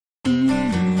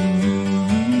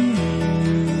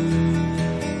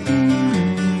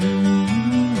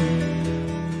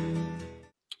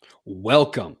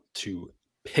Welcome to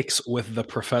Picks with the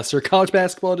Professor, college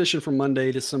basketball edition for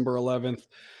Monday, December 11th.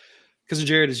 Because,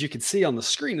 Jared, as you can see on the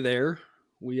screen there,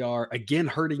 we are again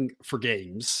hurting for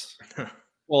games,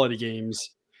 quality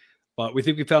games, but we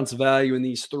think we found some value in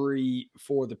these three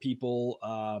for the people.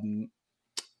 I think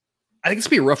it's going to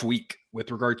be a rough week with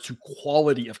regards to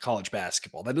quality of college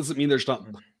basketball. That doesn't mean there's not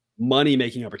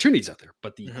money-making opportunities out there,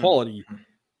 but the quality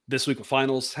this week with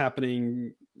finals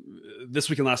happening this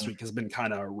week and last week has been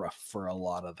kind of rough for a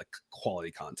lot of the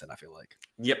quality content, I feel like.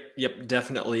 Yep,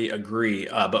 definitely agree.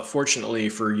 But fortunately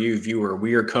for you, viewer,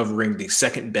 we are covering the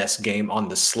second best game on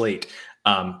the slate.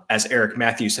 As Eric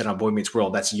Matthews said on Boy Meets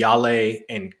World, that's Yale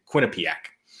and Quinnipiac.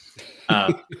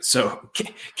 So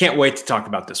can't wait to talk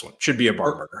about this one. Should be a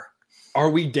bar burger. Are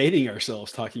we dating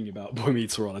ourselves talking about Boy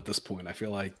Meets World at this point? I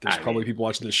feel like there's probably people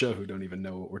watching the show who don't even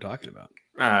know what we're talking about.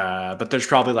 But there's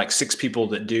probably like 6 people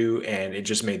that do, and it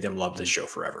just made them love this show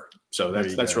forever. So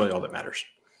that's really all that matters.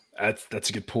 That's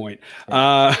a good point.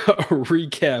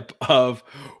 Recap of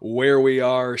where we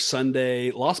are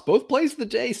Sunday. Lost both plays of the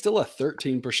day. Still a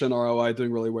 13% ROI,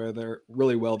 doing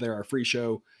really well there. Our free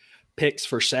show picks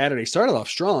for Saturday started off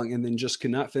strong and then just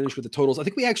could not finish with the totals. I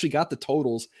think we actually got the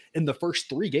totals in the first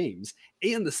 3 games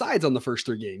and the sides on the first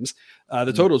 3 games.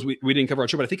 The totals we didn't cover on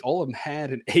show, but I think all of them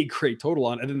had an A grade total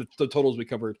on. And then the totals we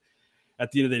covered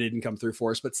at the end of the day didn't come through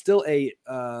for us, but still a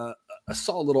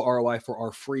solid little ROI for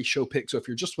our free show pick. So if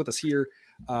you're just with us here,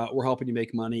 we're helping you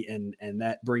make money, and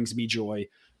that brings me joy.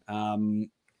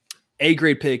 A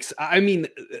grade picks. I mean,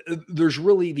 there's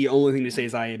really the only thing to say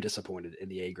is I am disappointed in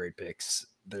the A grade picks.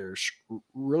 There's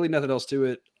really nothing else to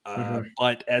it.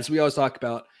 But as we always talk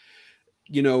about,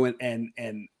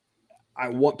 and I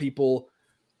want people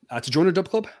to join a dub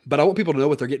club, but I want people to know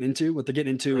what they're getting into. What they're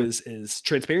getting into is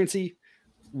transparency.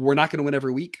 We're not going to win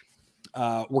every week.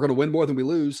 We're going to win more than we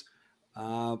lose.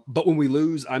 But when we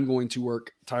lose, I'm going to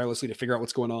work tirelessly to figure out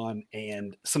what's going on.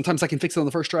 And sometimes I can fix it on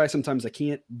the first try. Sometimes I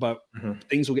can't, but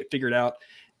things will get figured out.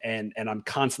 And I'm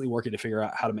constantly working to figure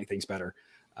out how to make things better.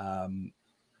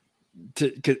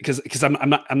 Because I'm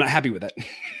not happy with it.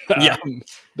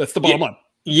 That's the bottom line.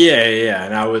 Yeah.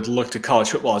 And I would look to college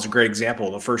football as a great example.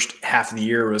 The first half of the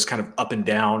year was kind of up and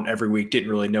down every week. Didn't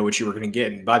really know what you were going to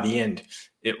get. And by the end,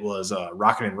 it was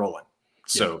rocking and rolling.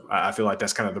 So I feel like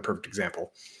that's kind of the perfect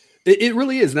example. It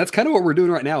really is. And that's kind of what we're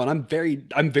doing right now. And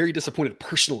I'm very disappointed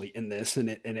personally in this. And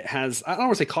it has, I don't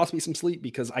want to say cost me some sleep,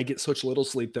 because I get such little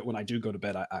sleep that when I do go to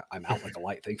bed, I'm out like a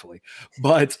light, thankfully.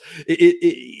 But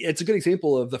it's a good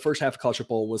example of the first half of college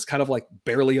football was kind of like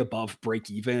barely above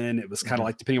break even. It was kind of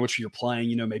like, depending on which you're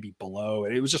playing, maybe below.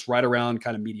 And it was just right around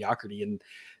kind of mediocrity.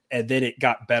 And then it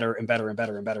got better and better and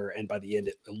better and better. And by the end,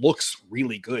 it looks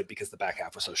really good because the back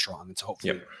half was so strong. And so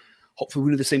hopefully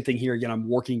we do the same thing here. Again, I'm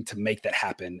working to make that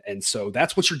happen. And so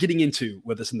that's what you're getting into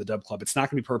with us in the Dub Club. It's not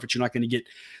going to be perfect. You're not going to get,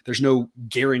 there's no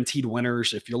guaranteed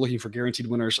winners. If you're looking for guaranteed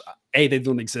winners, A, they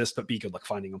don't exist, but B, good luck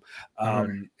finding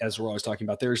them. As we're always talking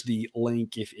about, there's the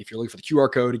link. If you're looking for the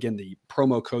QR code, again, the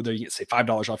promo code there, you get say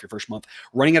 $5 off your first month.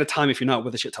 Running out of time if you're not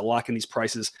with us yet to lock in these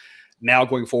prices now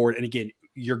going forward. And again,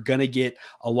 you're going to get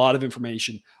a lot of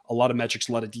information, a lot of metrics,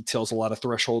 a lot of details, a lot of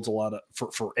thresholds, a lot of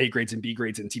for A grades and B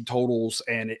grades and team totals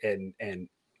and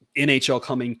NHL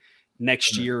coming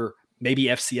next year, maybe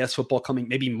FCS football coming,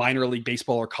 maybe minor league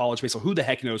baseball or college baseball. Who the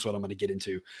heck knows what I'm going to get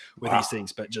into with these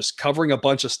things, but just covering a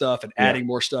bunch of stuff and adding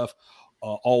more stuff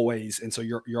always. And so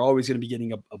you're always going to be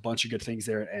getting a bunch of good things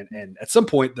there. And at some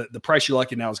point, the price you're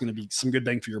locking now is going to be some good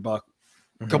bang for your buck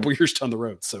a couple years down the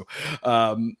road. So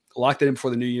lock that in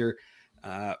before the new year.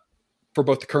 For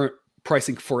both the current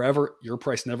pricing forever, your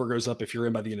price never goes up if you're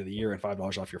in by the end of the year, and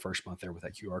 $5 off your first month there with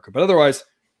that QR code. But otherwise,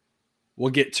 we'll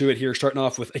get to it here, starting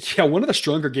off with one of the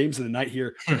stronger games of the night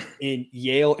here in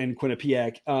Yale and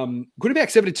Quinnipiac. Quinnipiac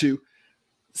 72.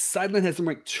 Sideline has them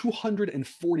ranked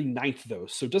 249th though,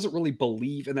 so doesn't really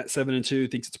believe in that 7-2.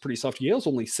 Thinks it's pretty soft. Yale's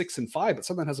only 6-5, but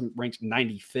Sideline has them ranked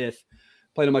 95th.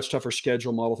 Playing a much tougher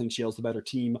schedule. Model thinks Yale's the better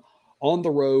team. On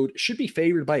the road, should be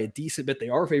favored by a decent bit. They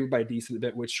are favored by a decent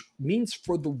bit, which means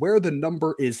for where the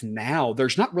number is now,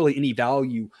 there's not really any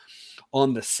value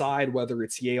on the side, whether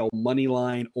it's Yale money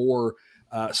line or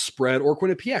spread, or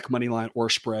Quinnipiac money line or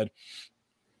spread.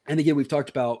 And again, we've talked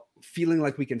about feeling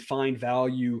like we can find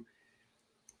value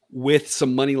with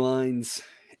some money lines,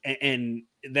 and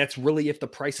that's really if the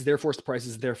price is there for us. The price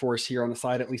is there for us here on the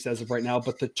side, at least as of right now.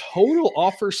 But the total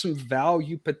offers some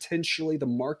value potentially. The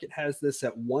market has this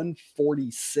at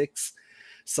 146.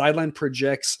 Sideline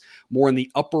projects more in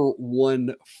the upper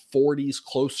 140s,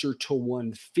 closer to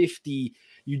 150.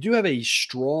 You do have a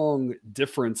strong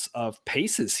difference of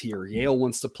paces here. Yale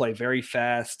wants to play very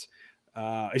fast.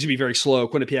 It should be very slow.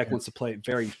 Quinnipiac wants to play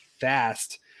very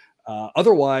fast.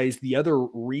 Otherwise, the other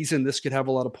reason this could have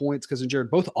a lot of points, because in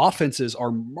Jared, both offenses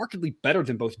are markedly better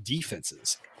than both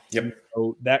defenses. Yep.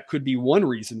 So that could be one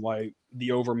reason why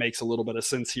the over makes a little bit of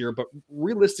sense here. But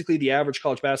realistically, the average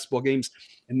college basketball games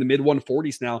in the mid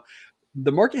 140s now.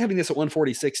 The market having this at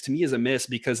 146 to me is a miss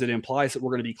because it implies that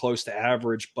we're going to be close to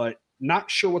average, but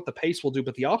not sure what the pace will do.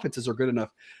 But the offenses are good enough.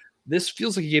 This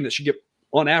feels like a game that should get,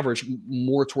 on average,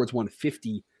 more towards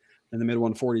 150 than the mid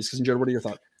 140s. Because, Jared, what are your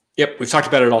thoughts? Yep, we've talked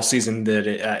about it all season that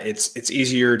it's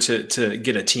easier to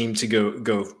get a team to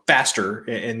go faster.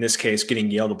 In this case, getting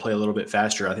Yale to play a little bit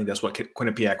faster. I think that's what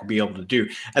Quinnipiac will be able to do,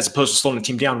 as opposed to slowing a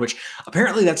team down. Which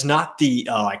apparently that's not the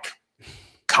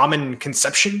common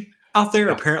conception out there.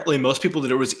 Yeah. Apparently, most people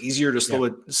that it was easier to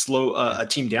slow a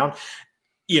team down.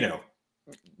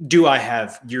 Do I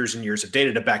have years and years of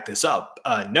data to back this up?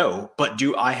 No. But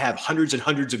do I have hundreds and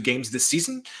hundreds of games this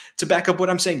season to back up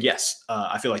what I'm saying? Yes.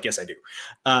 I feel like, yes, I do.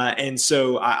 And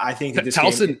so I think that this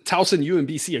Towson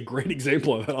UMBC, a great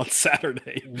example of it on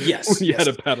Saturday. Yes. When you had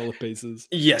a battle of paces.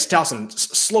 Yes. Towson,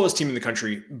 slowest team in the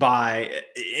country by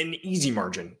an easy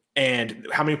margin. And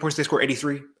how many points did they score?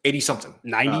 83, 80 something,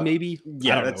 90 maybe.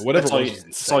 Yeah, that's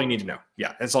all you need to know.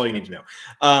 Yeah, that's all you need to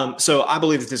know. So I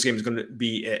believe that this game is going to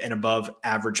be an above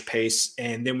average pace.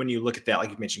 And then when you look at that, like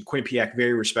you mentioned, Quinnipiac,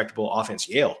 very respectable offense.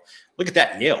 Yale, look at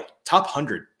that. Yale, top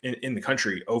 100 in the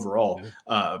country overall.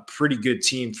 Pretty good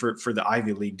team for the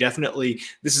Ivy League. Definitely,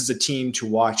 this is a team to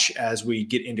watch as we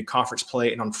get into conference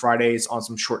play and on Fridays on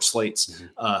some short slates.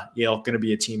 Yale going to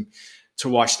be a team to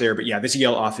watch there. But yeah, this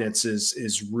Yale offense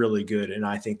is really good. And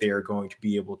I think they are going to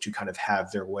be able to kind of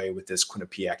have their way with this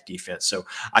Quinnipiac defense. So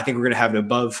I think we're going to have an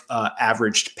above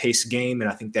average pace game. And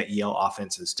I think that Yale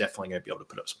offense is definitely going to be able to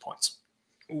put up some points.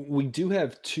 We do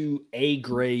have 2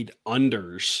 A-grade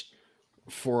unders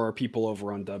for our people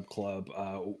over on Dub Club.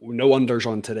 No unders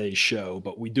on today's show,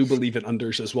 but we do believe in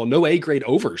unders as well. No A-grade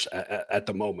overs at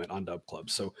the moment on Dub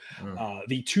Club. So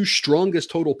the 2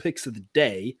 strongest total picks of the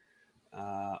day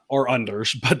are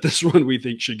unders, but this one we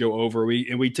think should go over.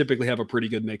 We typically have a pretty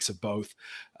good mix of both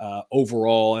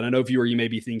overall. And I know, viewer, you may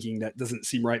be thinking that doesn't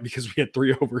seem right because we had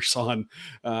 3 overs on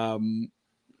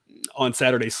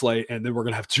Saturday's slate, and then we're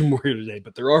going to have 2 more here today.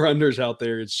 But there are unders out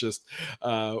there. It's just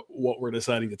what we're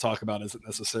deciding to talk about isn't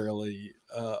necessarily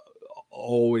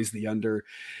always the under.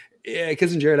 Yeah,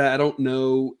 Cousin Jared, I don't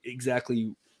know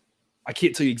exactly. I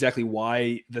can't tell you exactly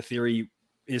why the theory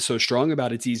is so strong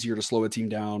about it's easier to slow a team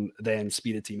down than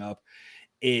speed a team up.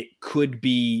 It could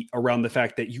be around the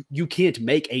fact that you can't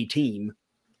make a team,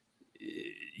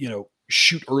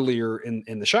 shoot earlier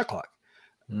in the shot clock.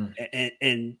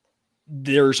 And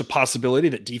there's a possibility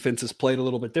that defense is played a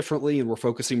little bit differently and we're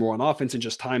focusing more on offense and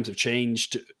just times have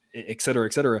changed, et cetera,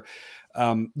 et cetera.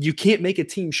 You can't make a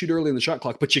team shoot early in the shot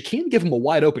clock, but you can give them a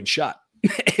wide open shot.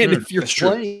 And if you're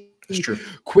playing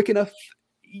quick enough,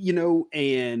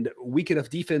 and weak enough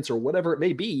defense or whatever it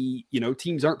may be,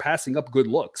 teams aren't passing up good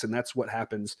looks. And that's what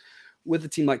happens with a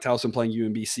team like Towson playing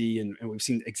UMBC. And we've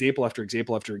seen example after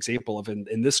example after example of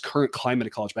in this current climate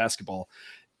of college basketball,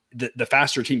 the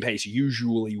faster team pace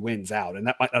usually wins out. And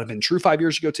that might not have been true 5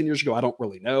 years ago, 10 years ago. I don't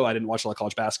really know. I didn't watch a lot of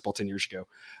college basketball 10 years ago.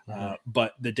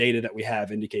 But the data that we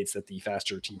have indicates that the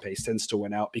faster team pace tends to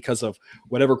win out because of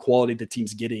whatever quality the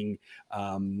team's getting,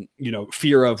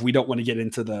 fear of, we don't want to get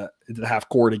into the half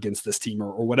court against this team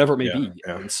or whatever it may be.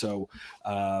 Yeah. And so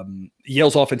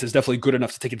Yale's offense is definitely good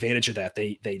enough to take advantage of that.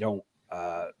 They don't,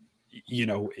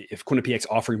 if Quinnipiac's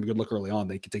offering a good look early on,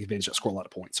 they can take advantage of that, score a lot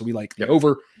of points. So we like the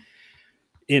over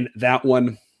in that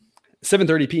one.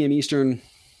 7:30 p.m. Eastern,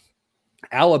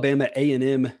 Alabama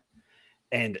A&M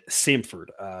and Samford.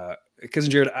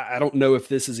 Cousin Jared, I don't know if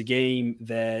this is a game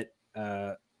that,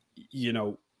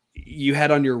 you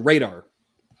had on your radar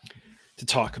to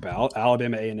talk about.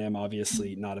 Alabama A&M,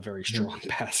 obviously not a very strong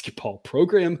basketball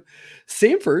program.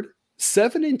 Samford,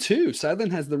 7-2.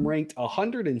 Sideline has them ranked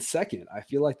 102nd. I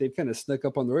feel like they've kind of snuck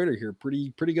up on the radar here.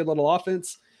 Pretty good little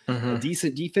offense. A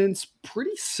decent defense,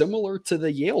 pretty similar to the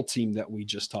Yale team that we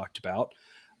just talked about.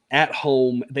 At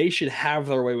home, they should have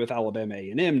their way with Alabama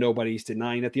A&M. Nobody's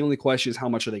denying that. The only question is how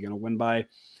much are they going to win by?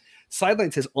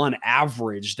 Sideline says on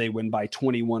average they win by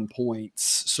 21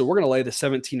 points. So we're going to lay the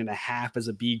 17.5 as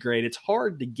a B grade. It's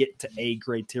hard to get to A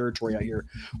grade territory out here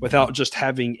without just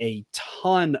having a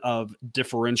ton of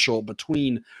differential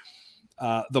between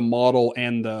the model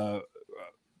and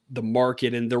the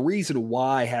market. And the reason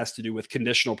why has to do with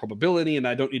conditional probability. And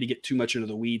I don't need to get too much into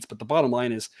the weeds, but the bottom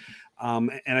line is,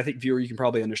 and I think, viewer, you can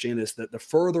probably understand this, that the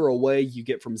further away you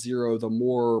get from zero, the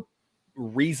more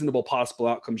reasonable possible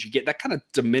outcomes you get. That kind of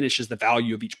diminishes the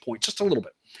value of each point just a little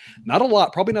bit. Not a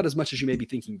lot, probably not as much as you may be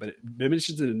thinking, but it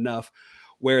diminishes it enough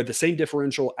where the same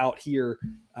differential out here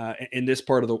in this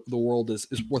part of the world is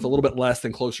worth a little bit less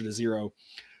than closer to 0.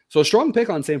 So a strong pick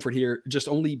on Samford here, just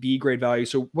only B grade value.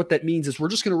 So what that means is we're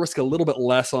just going to risk a little bit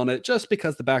less on it just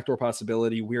because the backdoor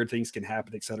possibility, weird things can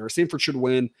happen, et cetera. Samford should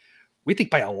win, we think,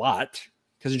 by a lot.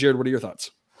 Cousin Jared, what are your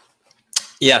thoughts?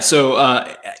 Yeah, so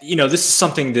this is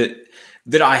something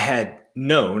that I had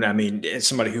known. I mean, as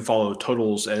somebody who followed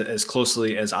totals as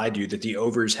closely as I do, that the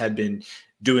overs had been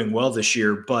doing well this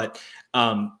year. But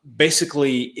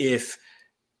basically, if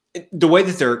the way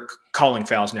that they're calling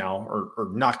fouls now, or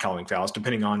not calling fouls,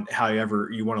 depending on however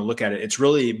you want to look at it, it's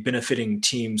really benefiting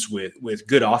teams with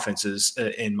good offenses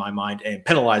in my mind, and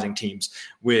penalizing teams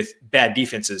with bad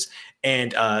defenses.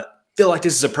 And feel like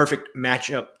this is a perfect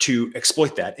matchup to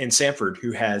exploit that in Samford,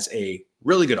 who has a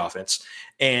really good offense,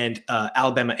 and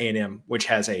Alabama A&M, which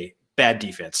has a bad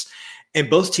defense. And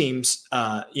both teams,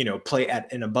 play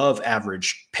at an above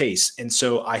average pace. And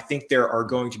so I think there are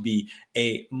going to be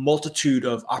a multitude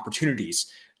of opportunities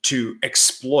to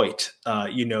exploit,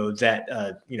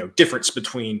 that difference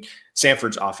between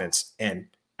Samford's offense and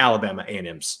Alabama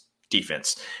A&M's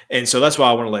defense. And so that's why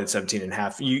I want to lay the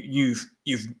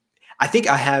 17.5. I think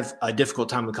I have a difficult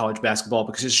time with college basketball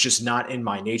because it's just not in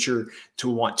my nature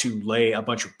to want to lay a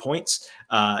bunch of points.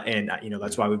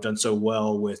 That's why we've done so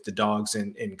well with the dogs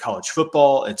in college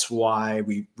football. It's why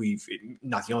we've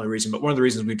not the only reason, but one of the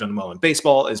reasons we've done well in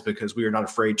baseball is because we are not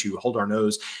afraid to hold our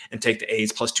nose and take the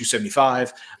A's plus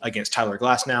 275 against Tyler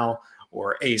Glasnow,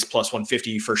 or A's plus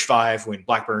 150 first 5 when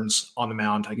Blackburn's on the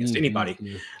mound against anybody.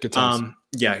 Yeah. Good times.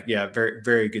 Very,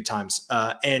 very good times.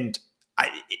 And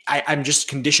I'm just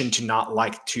conditioned to not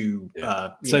like to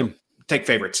take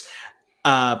favorites.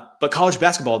 But college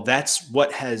basketball, that's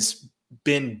what has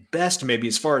been best, maybe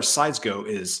as far as sides go,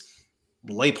 is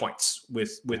lay points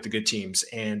with the good teams.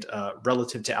 And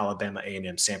relative to Alabama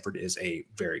A&M, Samford is a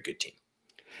very good team.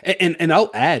 And I'll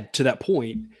add to that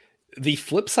point, the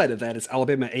flip side of that is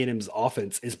Alabama A&M's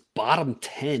offense is bottom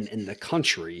 10 in the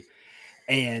country,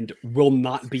 and will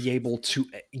not be able to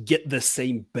get the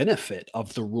same benefit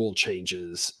of the rule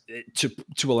changes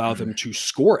to allow them to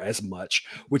score as much,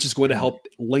 which is going to help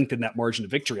lengthen that margin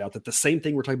of victory out. That the same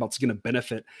thing we're talking about is going to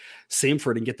benefit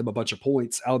Samford and get them a bunch of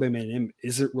points. Alabama A&M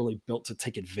isn't really built to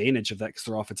take advantage of that because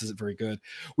their offense isn't very good.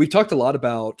 We've talked a lot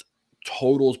about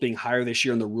totals being higher this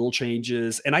year and the rule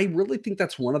changes, and I really think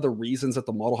that's one of the reasons that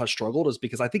the model has struggled, is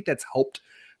because I think that's helped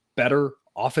better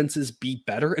offenses be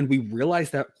better. And we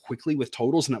realized that quickly with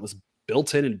totals, and that was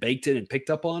built in and baked in and picked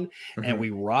up on. And we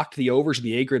rocked the overs.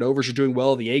 The A grade overs are doing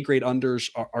well. The A grade unders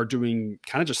are doing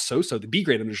kind of just so-so. The B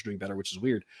grade unders are doing better, which is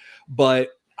weird. But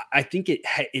I think it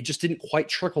just didn't quite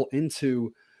trickle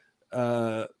into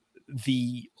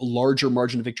the larger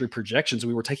margin of victory projections.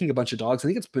 We were taking a bunch of dogs. I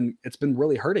think it's been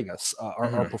really hurting us,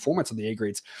 our performance on the A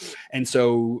grades. And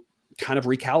so kind of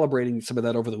recalibrating some of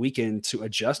that over the weekend to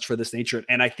adjust for this nature.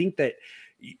 And I think that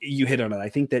you hit on it. I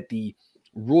think that the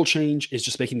rule change is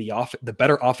just making the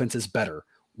better offenses better.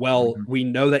 Well, we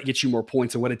know that gets you more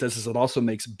points. And what it does is it also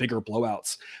makes bigger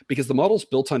blowouts, because the model's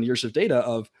built on years of data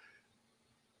of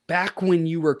back when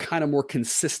you were kind of more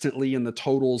consistently in the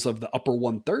totals of the upper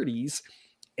 130s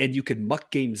and you could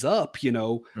muck games up,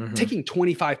 taking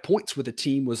 25 points with a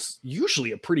team was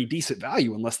usually a pretty decent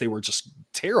value unless they were just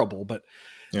terrible. But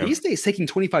these days, taking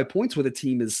 25 points with a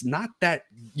team is not that,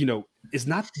 is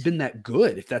not been that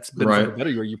good. If that's been for the better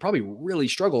year, you probably really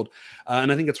struggled. And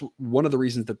I think that's one of the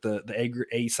reasons that the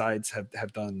A sides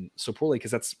have done so poorly,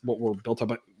 because that's what we're built on.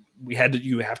 But you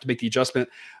have to make the adjustment.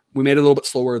 We made it a little bit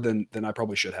slower than I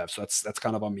probably should have. So that's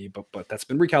kind of on me, but that's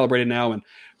been recalibrated now. And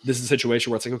this is a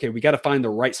situation where it's like, okay, we got to find the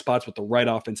right spots with the right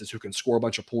offenses who can score a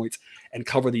bunch of points and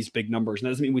cover these big numbers. And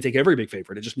that doesn't mean we take every big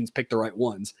favorite. It just means pick the right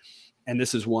ones. And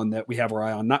this is one that we have our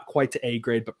eye on, not quite to A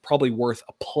grade, but probably worth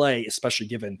a play, especially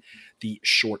given the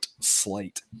short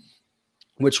slate,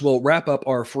 which will wrap up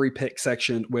our free pick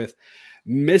section with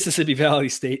Mississippi Valley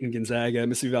State and Gonzaga.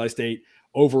 Mississippi Valley State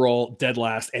overall dead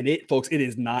last. And folks, it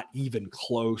is not even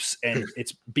close. And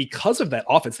it's because of that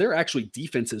offense. Their actually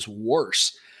defense is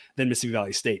worse than Mississippi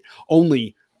Valley State.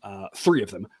 Only 3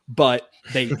 of them, but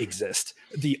they exist.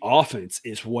 The offense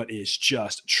is what is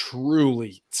just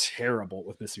truly terrible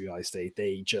with Mississippi Valley State.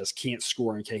 They just can't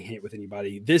score and can't hit with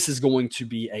anybody. This is going to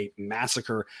be a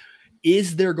massacre.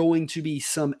 Is there going to be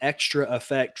some extra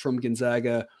effect from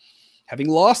Gonzaga having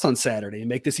lost on Saturday and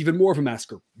make this even more of a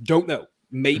massacre? Don't know.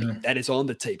 Maybe that is on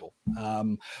the table.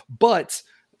 But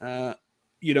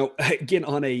again,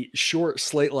 on a short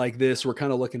slate like this, we're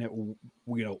kind of looking at,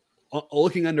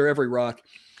 looking under every rock.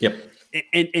 Yep.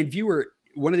 And viewer,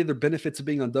 one of the other benefits of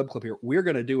being on Dub Club here, we're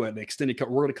going to do an extended cut.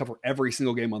 We're going to cover every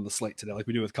single game on the slate today, like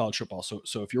we do with college football.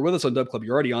 So if you're with us on Dub Club,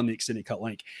 you're already on the extended cut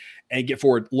link, and get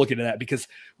forward looking at that, because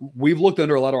we've looked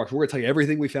under a lot of rocks. We're going to tell you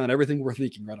everything we found, everything we're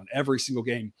thinking right on every single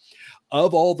game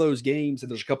of all those games.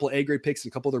 And there's a couple of A grade picks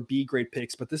and a couple of other B grade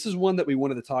picks, but this is one that we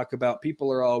wanted to talk about.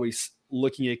 People are always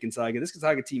looking at Gonzaga. This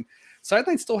Gonzaga team,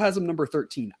 Sideline still has them number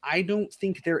 13. I don't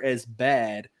think they're as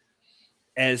bad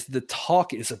as the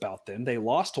talk is about them. They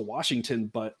lost to Washington,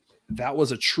 but that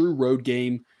was a true road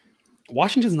game.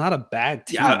 Washington's not a bad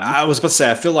team. Yeah, I was about to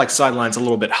say, I feel like Sideline's a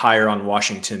little bit higher on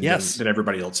Washington than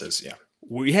everybody else is. Yeah.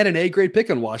 We had an A grade pick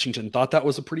on Washington, thought that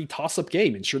was a pretty toss-up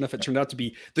game. And sure enough, it turned out to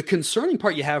be. The concerning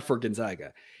part you have for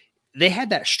Gonzaga, they had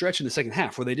that stretch in the second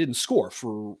half where they didn't score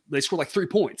they scored like 3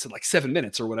 points in like 7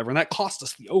 minutes or whatever. And that cost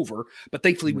us the over, but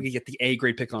thankfully we could get the A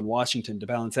grade pick on Washington to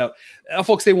balance out.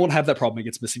 Folks, they won't have that problem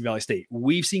against Mississippi Valley State.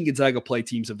 We've seen Gonzaga play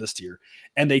teams of this tier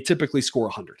and they typically score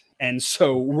 100. And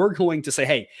so we're going to say,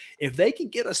 hey, if they can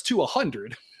get us to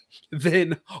 100,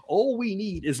 then all we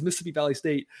need is Mississippi Valley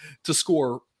State to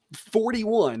score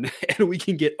 41 and we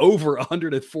can get over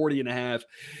 140.5.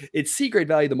 It's C grade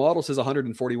value. The model says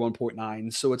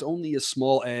 141.9. So it's only a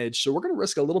small edge. So we're going to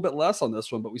risk a little bit less on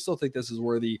this one, but we still think this is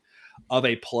worthy of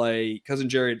a play. Cousin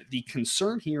Jared, the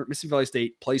concern here, Mississippi Valley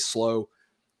State plays slow.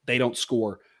 They don't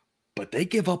score, but they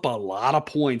give up a lot of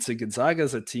points. And Gonzaga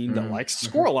is a team that likes to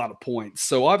score a lot of points.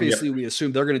 So obviously we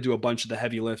assume they're going to do a bunch of the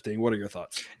heavy lifting. What are your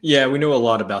thoughts? Yeah, we know a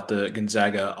lot about the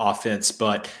Gonzaga offense,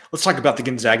 but let's talk about the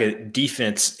Gonzaga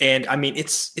defense. And I mean,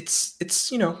 it's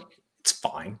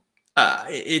fine.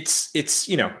 It's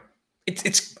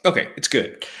okay. It's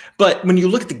good. But when you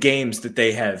look at the games that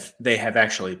they have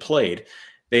actually played,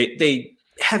 they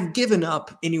have given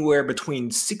up anywhere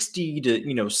between 60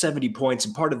 to 70 points,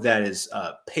 and part of that is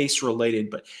pace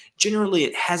related, but generally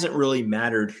it hasn't really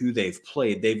mattered who they've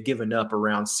played. They've given up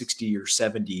around 60 or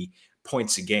 70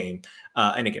 points a game,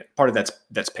 and again, part of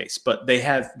that's pace, but they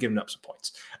have given up some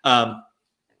points.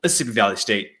 Mississippi Valley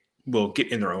State will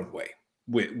get in their own way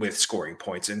with scoring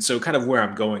points, and so kind of where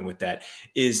I'm going with that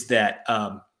is that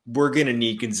we're going to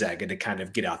need Gonzaga to kind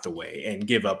of get out the way and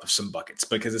give up some buckets,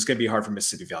 because it's going to be hard for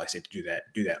Mississippi Valley State to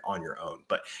do that on your own.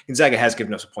 But Gonzaga has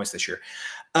given us some points this year.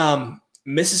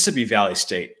 Mississippi Valley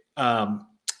State, I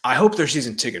hope their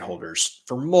season ticket holders,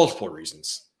 for multiple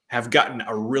reasons, have gotten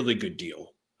a really good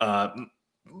deal,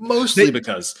 mostly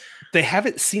because they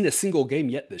haven't seen a single game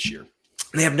yet this year.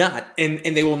 They have not, and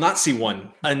they will not see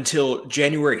one until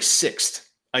January 6th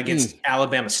against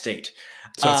Alabama State.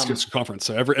 So it's conference.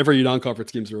 So every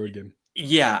non-conference game is a road game.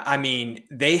 Yeah, I mean,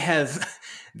 they've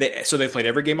played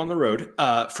every game on the road.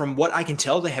 From what I can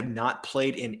tell, they have not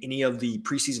played in any of the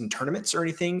preseason tournaments or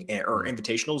anything, or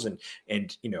invitationals,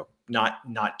 and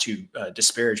not to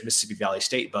disparage Mississippi Valley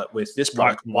State, but with this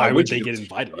product, why would they get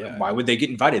invited? Yeah. Why would they get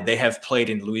invited? They have played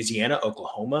in Louisiana,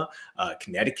 Oklahoma,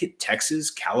 Connecticut, Texas,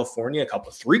 California,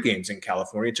 3 games in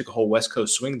California, took a whole West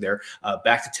Coast swing there,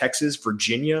 back to Texas,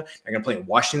 Virginia. They're going to play in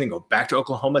Washington, go back to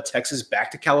Oklahoma, Texas, back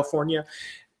to California.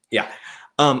 Yeah.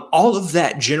 All of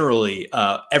that generally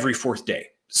every 4th day.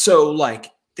 So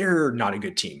they're not a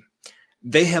good team.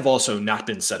 They have also not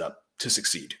been set up to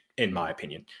succeed, in my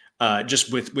opinion.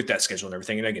 Just with that schedule and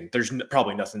everything. And again, there's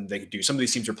probably nothing they could do. Some of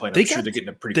these teams are playing. I'm sure they're getting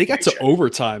a pretty. They got to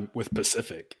overtime with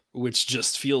Pacific, which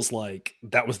just feels like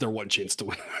that was their one chance to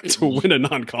win a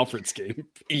non-conference game.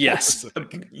 Yes,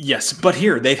 yes. But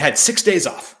here they've had 6 days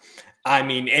off. I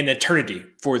mean, an eternity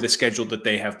for the schedule that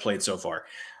they have played so far.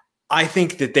 I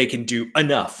think that they can do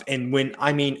enough. And when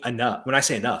I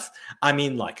say enough, I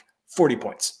mean 40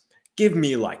 points. Give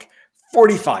me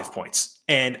 45 points.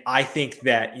 And I think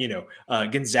that,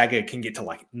 Gonzaga can get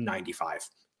to 95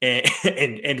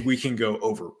 and we can go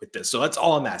over with this. So that's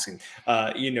all I'm asking.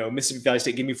 Mississippi Valley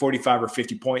State, give me 45 or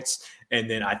 50 points. And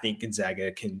then I think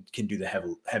Gonzaga can do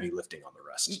the heavy lifting on the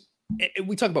rest.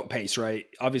 We talk about pace, right?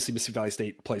 Obviously Mississippi Valley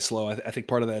State plays slow. I think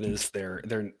part of that is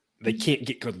they can't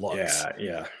get good looks.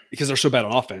 Yeah. Because they're so bad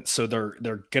on offense. So they're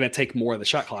going to take more of the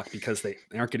shot clock because they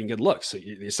aren't getting good looks. So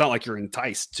it's not like you're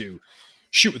enticed to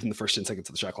shoot within the first 10 seconds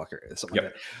of the shot clock or something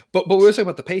like that. But we always talk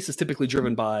about the pace is typically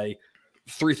driven by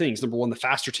 3 things. Number 1, the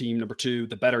faster team. Number 2,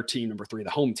 the better team. Number 3, the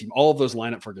home team. All of those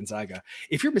line up for Gonzaga.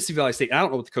 If you're Mississippi Valley State, I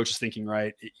don't know what the coach is thinking,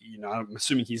 right? I'm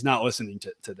assuming he's not listening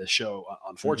to this show,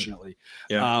 unfortunately.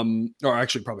 Yeah. Or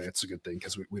actually, probably that's a good thing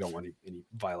because we don't want any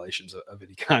violations of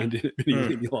any kind,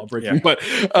 any law breaking. Yeah.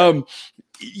 But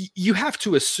you have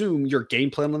to assume your game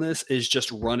plan on this is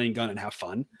just run and gun and have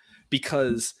fun,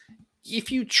 because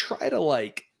if you try to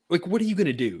what are you going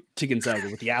to do to Gonzaga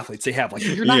with the athletes they have?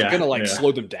 You're not going to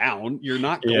slow them down. You're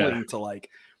not going to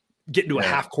get into a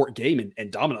half court game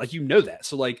and dominate. Like, you know that.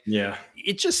 So like,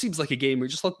 it just seems like a game where you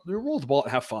just let roll the ball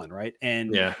and have fun, right?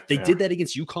 And they did that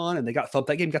against UConn, and they got thumped.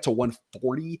 That game got to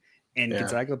 140, and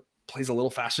Gonzaga plays a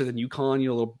little faster than UConn.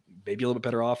 Maybe a little bit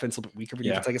better offense, a little bit weaker for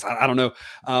defense. I guess I don't know.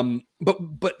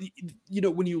 But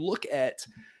when you look at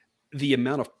the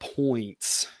amount of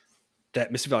points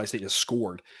that Mississippi Valley State has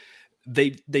scored,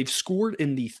 they've scored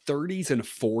in the 30s and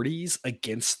 40s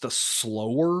against the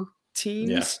slower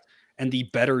teams and the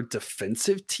better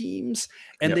defensive teams.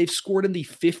 And they've scored in the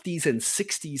 50s and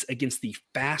 60s against the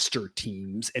faster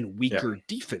teams and weaker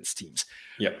defense teams.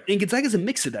 And Gonzaga's a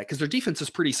mix of that because their defense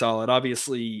is pretty solid.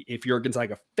 Obviously, if you're a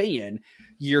Gonzaga fan,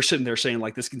 you're sitting there saying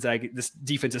like, this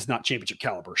defense is not championship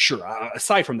caliber. Sure.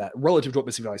 Aside from that, relative to what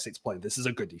Mississippi Valley State's playing, this is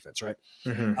a good defense, right?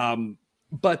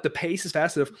 But the pace is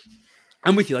fast enough.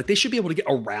 I'm with you. Like, they should be able to get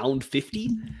around 50,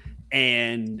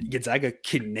 and Gonzaga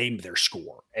can name their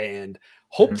score. And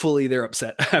hopefully they're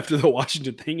upset after the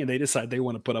Washington thing and they decide they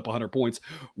want to put up 100 points.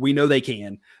 We know they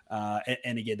can.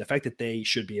 And again, the fact that they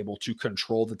should be able to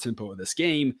control the tempo of this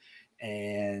game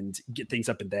and get things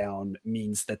up and down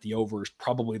means that the over is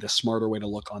probably the smarter way to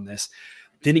look on this.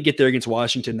 Didn't get there against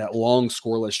Washington. That long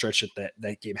scoreless stretch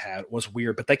that game had was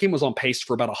weird, but that game was on pace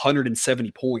for about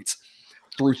 170 points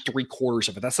through 3/4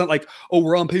 of it. That's not like, oh,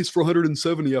 we're on pace for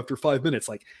 170 after 5 minutes.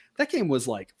 Like, that game was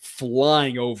like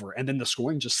flying over, and then the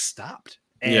scoring just stopped.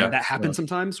 And that happens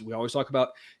sometimes. We always talk about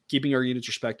keeping our units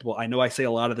respectable. I know I say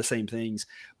a lot of the same things,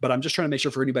 but I'm just trying to make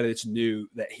sure for anybody that's new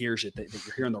that hears it, that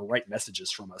you're hearing the right messages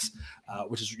from us,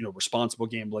 which is, responsible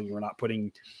gambling. You're not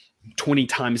putting 20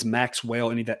 times max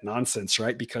whale, any of that nonsense,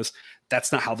 right? Because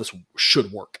that's not how this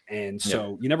should work. And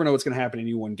so you never know what's going to happen in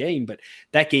any one game, but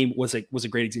that game was a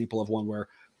great example of one where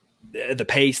the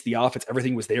pace, the offense,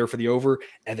 everything was there for the over,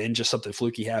 and then just something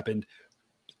fluky happened.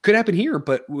 Could happen here,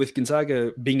 but with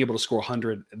Gonzaga being able to score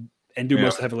 100 and do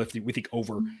most of the heavy lifting, we think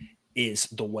over is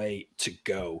the way to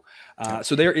go.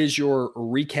 So there is your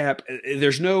recap.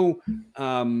 There's no,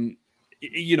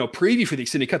 preview for the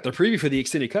extended cut. The preview for the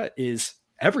extended cut is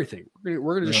everything. We're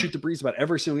going to just shoot the breeze about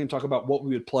every single game, talk about what we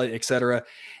would play, etc.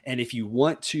 And if you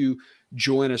want to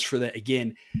join us for that,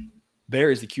 again,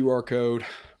 there is the QR code,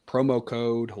 promo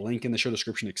code, link in the show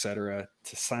description, etc.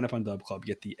 to sign up on Dub Club,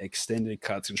 get the extended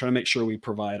cuts, and try to make sure we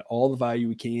provide all the value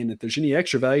we can. If there's any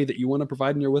extra value that you want to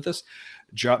provide and you're with us,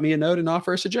 drop me a note and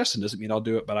offer a suggestion. Doesn't mean I'll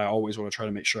do it, but I always want to try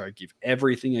to make sure I give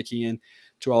everything I can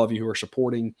to all of you who are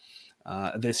supporting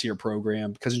this here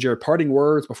program. Because Jared, parting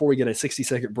words before we get a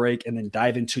 60-second break and then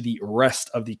dive into the rest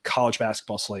of the college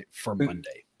basketball slate for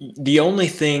Monday. The only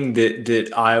thing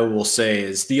that I will say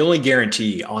is the only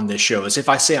guarantee on this show is if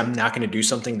I say I'm not going to do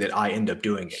something, that I end up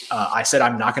doing it. I said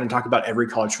I'm not going to talk about every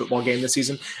college football game this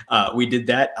season. We did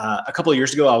that a couple of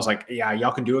years ago. I was like, yeah,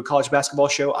 y'all can do a college basketball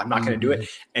show. I'm not going to do it.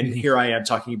 And here I am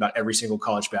talking about every single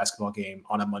college basketball game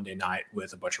on a Monday night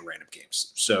with a bunch of random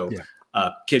games. So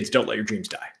kids, don't let your dreams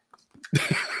die.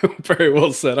 Very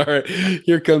well said. All right,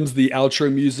 here comes the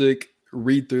outro music.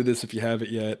 Read through this if you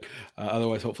haven't yet.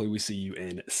 Otherwise, hopefully we see you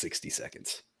in 60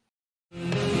 seconds.